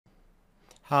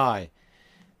Hi,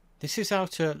 this is how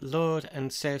to load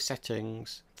and save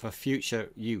settings for future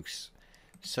use.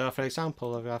 So for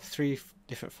example, I have three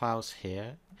different files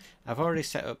here. I've already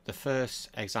set up the first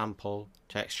example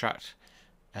to extract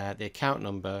the account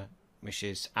number, which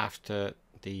is after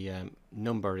the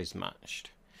number is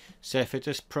matched. So if I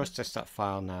just process that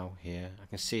file now here, I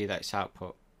can see that it's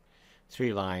output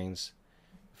 3 lines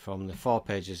from the 4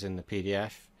 pages in the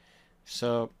PDF.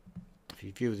 So if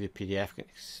you view the PDF,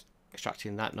 it's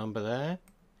extracting that number there.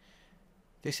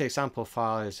 This example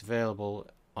file is available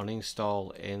on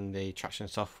install in the Traction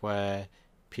Software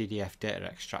PDF Data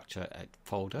Extractor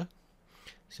folder,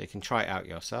 so you can try it out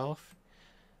yourself,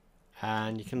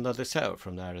 and you can load the setup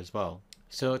from there as well.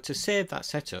 So to save that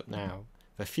setup now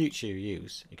for future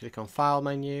use, you click on File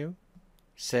menu,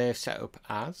 Save Setup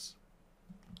As,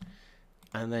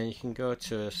 and then you can go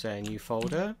to say a new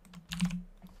folder,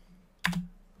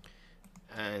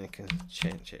 and you can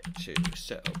change it to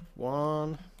setup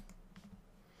 1.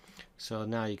 So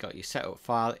now you've got your setup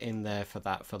file in there for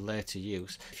that for later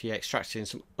use. If you're extracting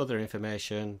some other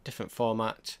information, different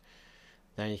format,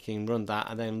 then you can run that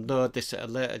and then load this at a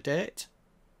later date.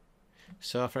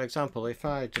 So for example, if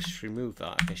I just remove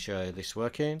that, I can show you this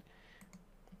working.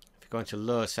 If you go into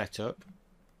load setup,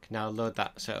 you can now load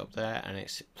that setup there, and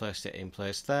it's placed it in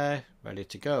place there, ready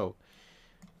to go.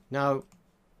 Now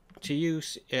to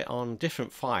use it on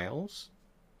different files,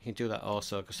 you can do that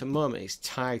also, because at the moment it's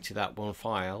tied to that one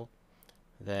file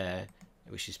there,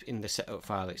 which is in the setup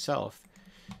file itself.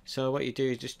 So what you do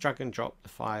is just drag and drop the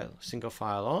file, single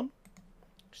file on,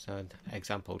 so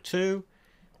example 2,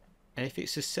 and if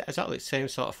it's exactly the same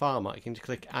sort of format, you can just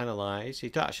click analyze.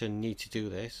 You don't actually need to do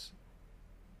this,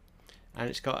 and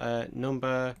it's got a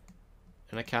number,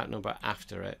 an account number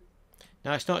after it.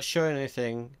 Now it's not showing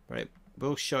anything, but it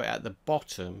will show it at the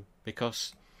bottom,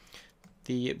 because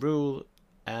the rule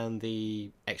and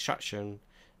the extraction,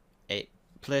 it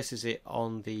places it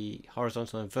on the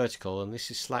horizontal and vertical, and this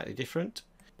is slightly different,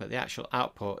 but the actual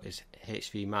output is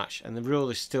HV match, and the rule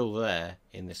is still there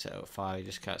in the setup file, you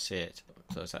just can't see it.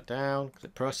 Close that down,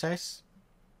 click process.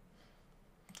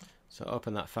 So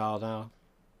open that file now.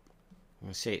 You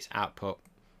can see its output,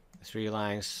 the 3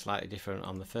 lines slightly different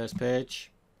on the first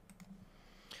page.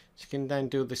 So you can then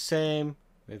do the same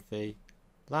with the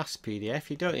last PDF.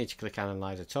 You don't need to click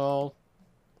analyze at all,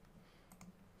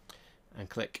 and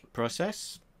click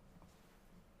process.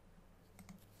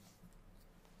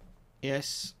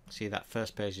 Yes, see that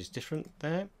first page is different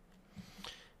there.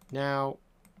 Now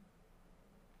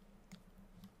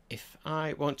if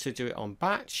I want to do it on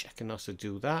batch, I can also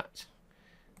do that.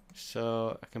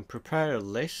 So I can prepare a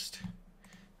list,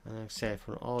 and I'll say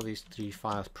from all these 3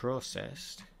 files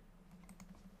processed,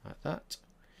 like that.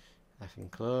 I can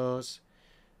close.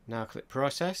 Now click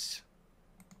process.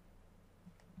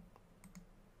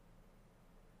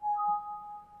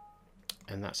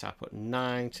 And that's output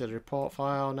 9 to the report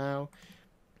file now.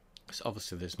 So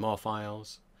obviously there's more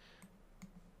files.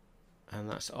 And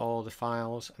that's all the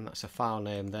files, and that's a file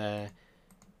name there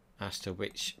as to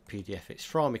which PDF it's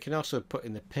from. You can also put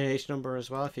in the page number as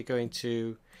well if you go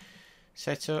into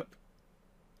setup,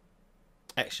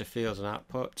 extra fields and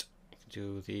output. You can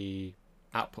do the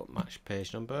output match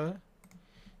page number.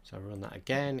 So I run that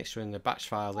again, it's running the batch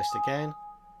file list again.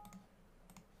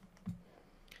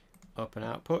 Open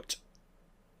output.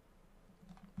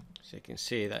 So you can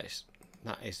see that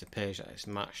is the page that it's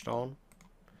matched on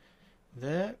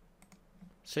there.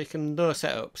 So you can load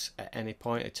setups at any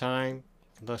point in time.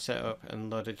 You can load setup and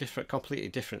load a completely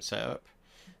different setup.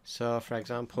 So for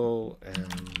example,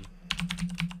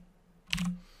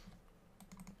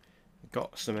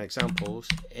 got some examples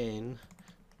in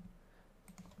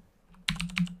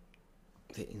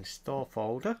the install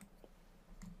folder.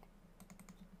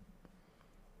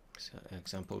 So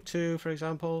example 2, for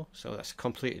example. So that's a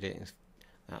completely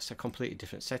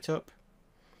different setup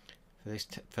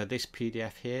for this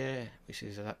PDF here, which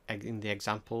is in the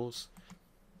examples.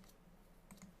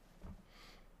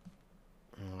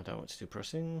 Oh, I don't want to do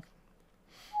pressing,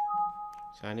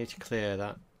 so I need to clear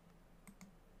that.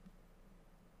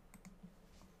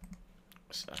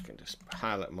 So I can just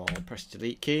highlight more, press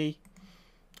delete key,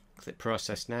 click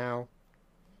process now,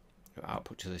 go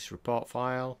output to this report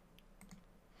file,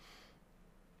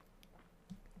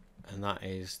 and that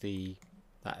is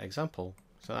that example.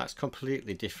 So that's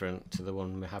completely different to the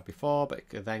one we had before, but it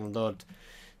could then load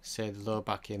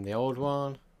back in the old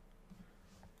one,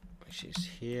 which is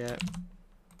here.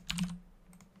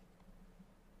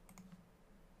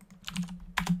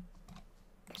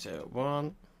 So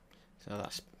 1. So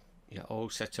that's your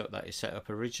old setup that you set up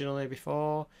originally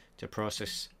before to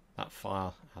process that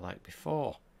file I like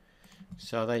before.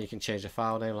 So then you can change the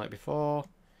file name like before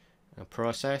and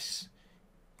process.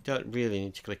 You don't really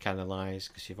need to click analyze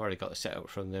because you've already got the setup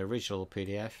from the original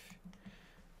PDF.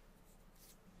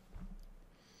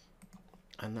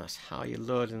 And that's how you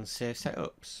load and save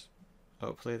setups.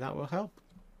 Hopefully that will help.